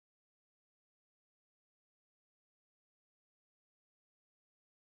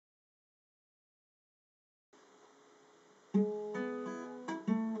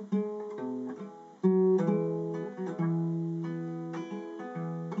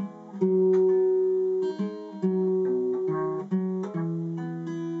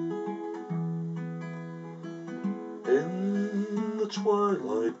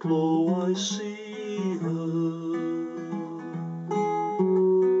twilight glow I see her,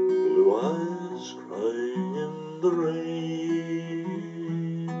 blue eyes crying in the rain.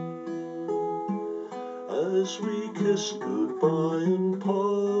 As we kissed goodbye and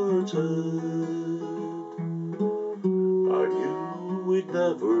parted, I knew we'd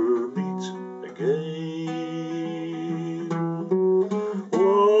never meet again.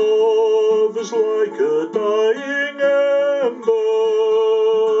 Love is like a dying ember,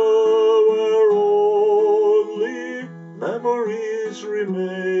 where only memories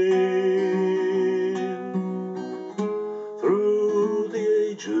remain. Through the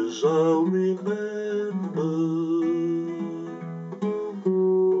ages I'll remember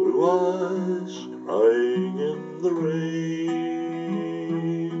blue eyes crying in the rain.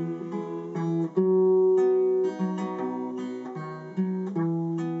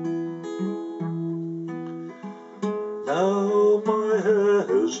 Now my hair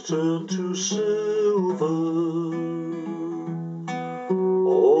has turned to silver,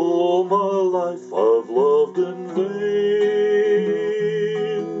 all my life I've loved in vain.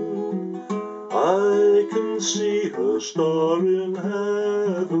 I can see her star in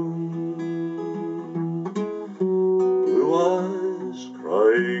heaven, blue eyes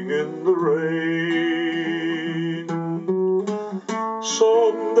crying in the rain.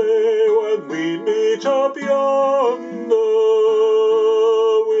 Someday when we meet up yonder,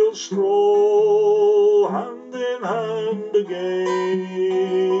 we'll stroll hand in hand again,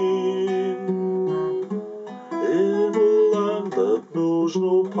 in a land that knows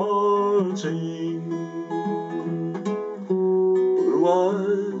no parting, blue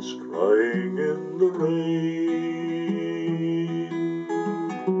eyes crying in the rain.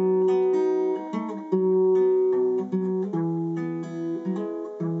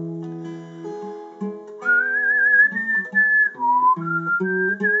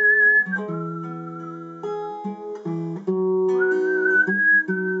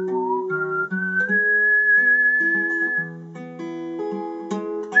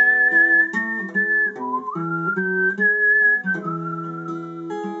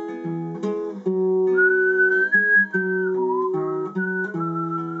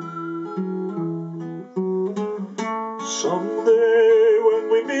 Someday when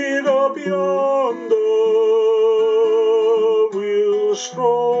we meet up yonder, we'll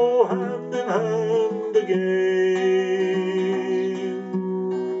stroll hand in hand again,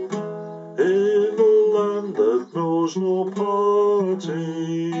 in a land that knows no parting,